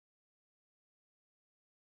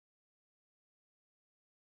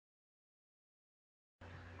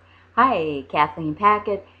Hi, Kathleen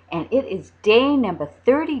Packard, and it is day number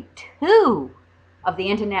 32 of the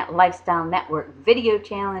Internet Lifestyle Network video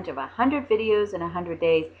challenge of 100 videos in 100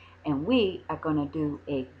 days, and we are going to do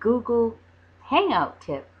a Google Hangout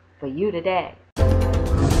tip for you today.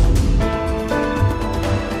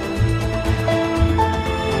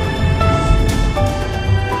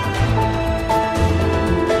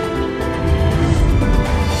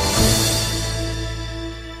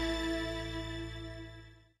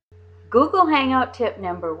 Google Hangout tip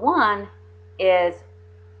number 1 is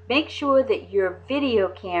make sure that your video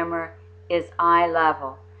camera is eye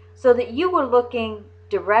level so that you are looking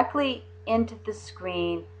directly into the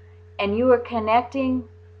screen and you are connecting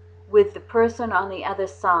with the person on the other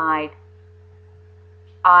side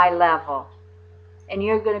eye level, and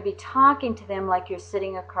you're going to be talking to them like you're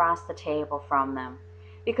sitting across the table from them,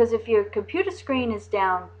 because if your computer screen is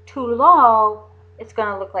down too low, it's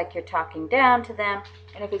going to look like you're talking down to them,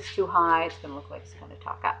 and if it's too high, it's going to look like it's going to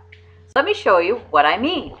talk up. So let me show you what I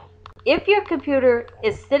mean. If your computer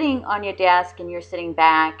is sitting on your desk and you're sitting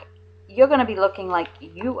back, you're going to be looking like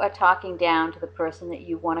you are talking down to the person that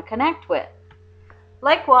you want to connect with.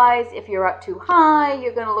 Likewise, if you're up too high,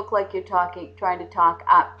 you're going to look like you're trying to talk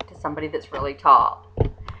up to somebody that's really tall.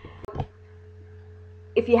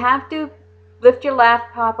 If you have to lift your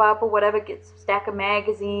laptop up or whatever, get a stack of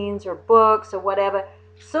magazines or books or whatever,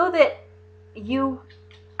 so that you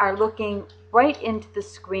are looking right into the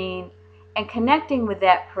screen and connecting with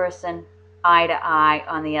that person eye to eye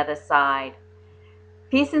on the other side.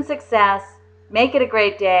 Peace and success. Make it a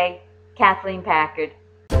great day. Kathleen Packard.